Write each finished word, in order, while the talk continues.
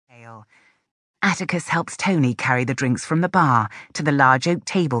still. Atticus helps Tony carry the drinks from the bar to the large oak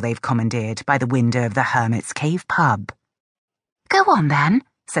table they've commandeered by the window of the Hermit's Cave pub. "Go on then,"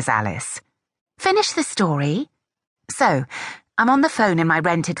 says Alice. "Finish the story." "So, I'm on the phone in my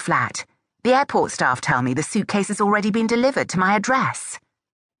rented flat. The airport staff tell me the suitcase has already been delivered to my address."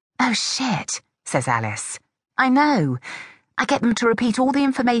 "Oh, shit," says Alice. "I know. I get them to repeat all the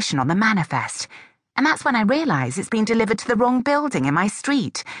information on the manifest, and that's when I realise it's been delivered to the wrong building in my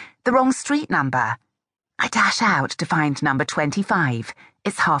street, the wrong street number. I dash out to find number 25.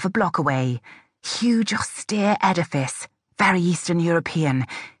 It's half a block away. Huge, austere edifice, very Eastern European,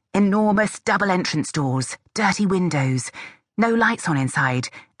 enormous double entrance doors, dirty windows, no lights on inside,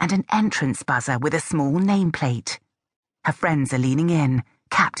 and an entrance buzzer with a small nameplate. Her friends are leaning in,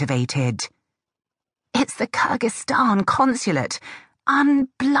 captivated. It's the Kyrgyzstan consulate.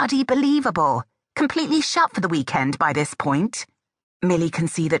 Unbloody believable. Completely shut for the weekend by this point. Millie can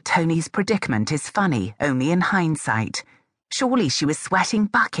see that Tony's predicament is funny only in hindsight. Surely she was sweating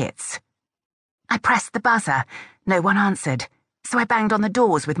buckets. I pressed the buzzer. No one answered, so I banged on the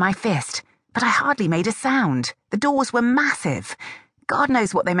doors with my fist, but I hardly made a sound. The doors were massive. God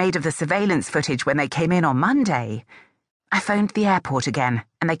knows what they made of the surveillance footage when they came in on Monday. I phoned the airport again,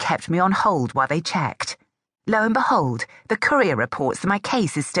 and they kept me on hold while they checked. Lo and behold, the courier reports that my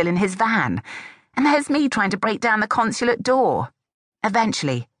case is still in his van, and there's me trying to break down the consulate door.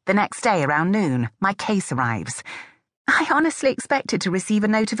 Eventually, the next day around noon, my case arrives. I honestly expected to receive a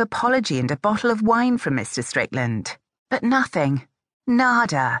note of apology and a bottle of wine from Mr. Strickland. But nothing.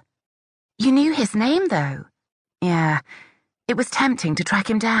 Nada. "You knew his name, though." "Yeah. It was tempting to track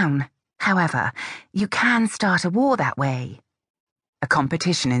him down. However, you can start a war that way." A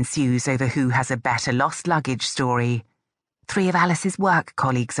competition ensues over who has a better lost luggage story. 3 of Alice's work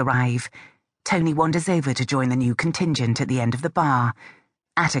colleagues arrive. Tony wanders over to join the new contingent at the end of the bar.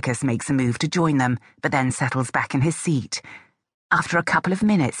 Atticus makes a move to join them, but then settles back in his seat. After a couple of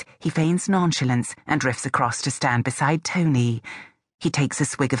minutes, he feigns nonchalance and drifts across to stand beside Tony. He takes a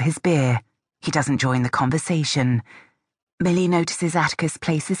swig of his beer. He doesn't join the conversation. Millie notices Atticus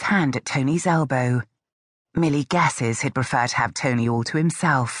place his hand at Tony's elbow. Millie guesses he'd prefer to have Tony all to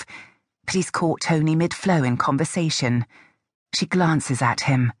himself, but he's caught Tony mid-flow in conversation. She glances at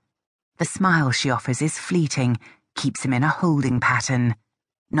him. The smile she offers is fleeting, keeps him in a holding pattern.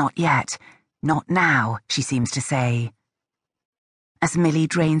 Not yet. Not now, she seems to say. As Millie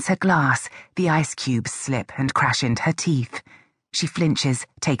drains her glass, the ice cubes slip and crash into her teeth. She flinches,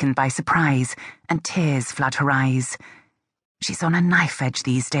 taken by surprise, and tears flood her eyes. She's on a knife edge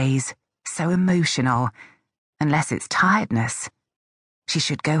these days, so emotional. Unless it's tiredness. She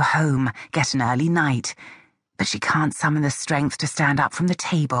should go home, get an early night, but she can't summon the strength to stand up from the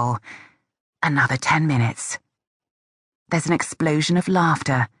table. Another 10 minutes. There's an explosion of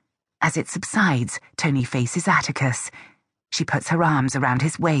laughter. As it subsides, Tony faces Atticus. She puts her arms around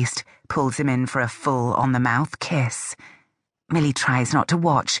his waist, pulls him in for a full on-the-mouth kiss. Millie tries not to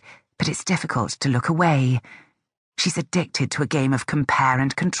watch, but it's difficult to look away. She's addicted to a game of compare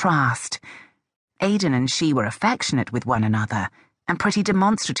and contrast. Aidan and she were affectionate with one another, and pretty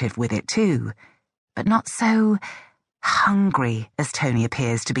demonstrative with it too, but not so hungry as Tony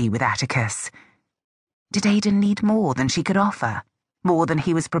appears to be with Atticus. Did Aidan need more than she could offer? More than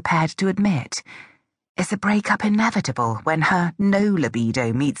he was prepared to admit? Is a breakup inevitable when her no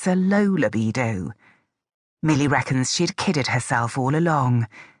libido meets a low libido? Millie reckons she'd kidded herself all along.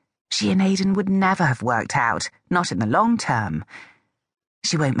 She and Aidan would never have worked out, not in the long term.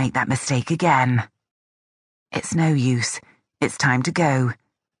 She won't make that mistake again. It's no use. It's time to go.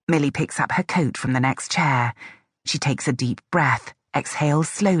 Millie picks up her coat from the next chair. She takes a deep breath, exhales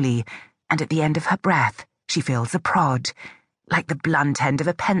slowly, and at the end of her breath, she feels a prod, like the blunt end of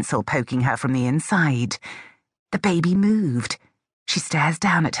a pencil poking her from the inside. The baby moved. She stares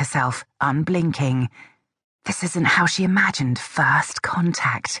down at herself, unblinking. This isn't how she imagined first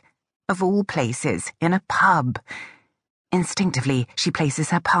contact. Of all places, in a pub. Instinctively, she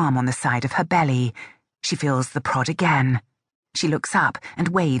places her palm on the side of her belly. She feels the prod again. She looks up and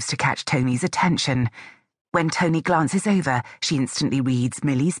waves to catch Tony's attention. When Tony glances over, she instantly reads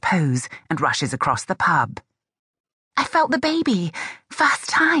Millie's pose and rushes across the pub. "I felt the baby. First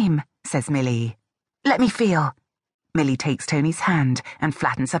time," says Millie. "Let me feel." Millie takes Tony's hand and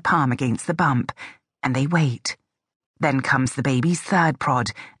flattens her palm against the bump, and they wait. Then comes the baby's third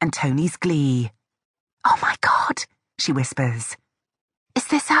prod and Tony's glee. "Oh my God," she whispers. "Is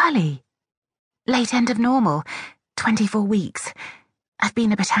this early?" "Late end of normal. 24 weeks. I've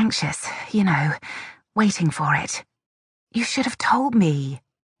been a bit anxious, waiting for it." "You should have told me."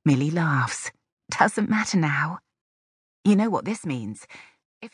 Millie laughs. "Doesn't matter now. You know what this means.